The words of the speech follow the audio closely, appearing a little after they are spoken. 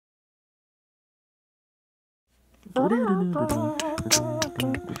Time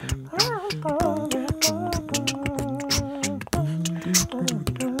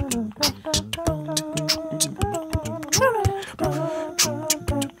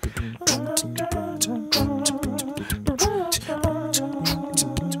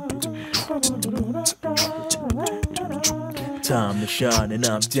to shine and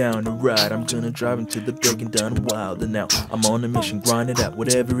I'm down to ride. I'm gonna drive into the break and done wild. And now I'm on a mission, grinding out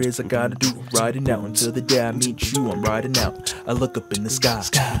whatever it is I gotta do. Riding out until the day I meet you. I'm riding out. I look up in the sky,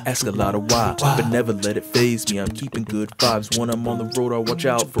 ask a lot of why, but never let it faze me. I'm keeping good vibes. When I'm on the road, I watch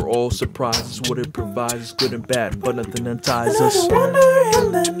out for all surprises. What it provides is good and bad, but nothing unties us. Wonder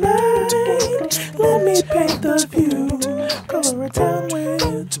in the night, let me paint the view. Color a town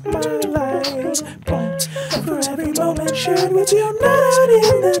with my lights. For every moment shared with you, not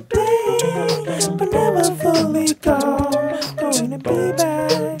in the day, but never fully gone. Going to be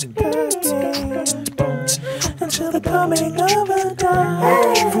back again until the coming of a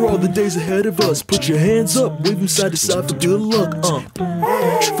dawn. For all the days ahead of us, put your hands up, wave them side to side for good luck.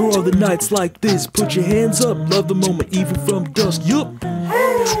 For all the nights like this, put your hands up, love the moment even from dusk. Yup.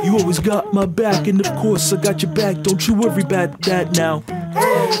 You always got my back, and of course I got your back. Don't you worry about that now.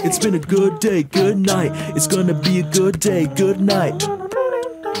 It's been a good day, good night. It's gonna be a good day, good night.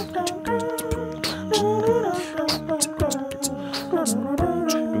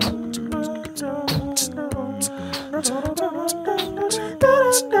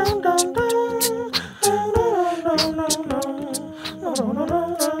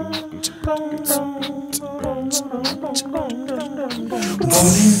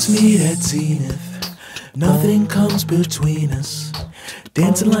 Mornings meet at zenith, nothing comes between us.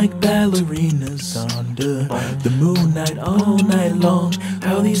 Dancing like ballerinas under the moonlight all night long.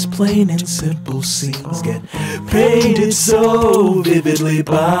 How these plain and simple scenes get painted so vividly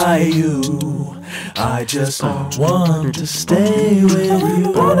by you. I just want to stay with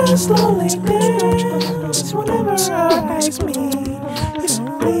you on a slowly dance. Whenever our eyes meet, you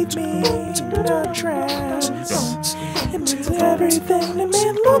don't leave me in a trance. It means everything to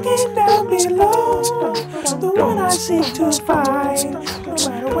me, looking down below. The one I seek to find, no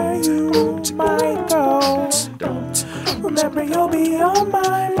matter where you might go. Remember, you'll be on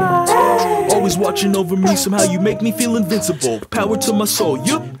my mind. Always watching over me, somehow you make me feel invincible. Power to my soul,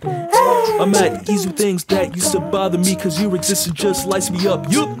 yup. I'm at ease with things that used to bother me, cause your existence just lights me up,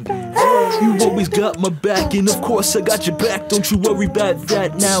 yup. You always got my back, and of course I got your back. Don't you worry about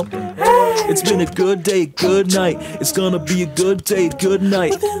that now. It's been a good day, good night. It's gonna be a good day, good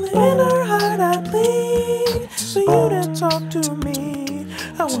night. Within the inner heart I plead for you to talk to me.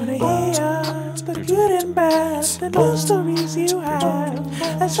 I wanna hear the good and bad, the no stories you have.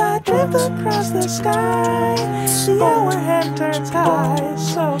 As I drift across the sky, the hour hand turns high.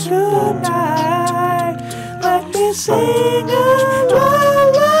 So good night, let me sing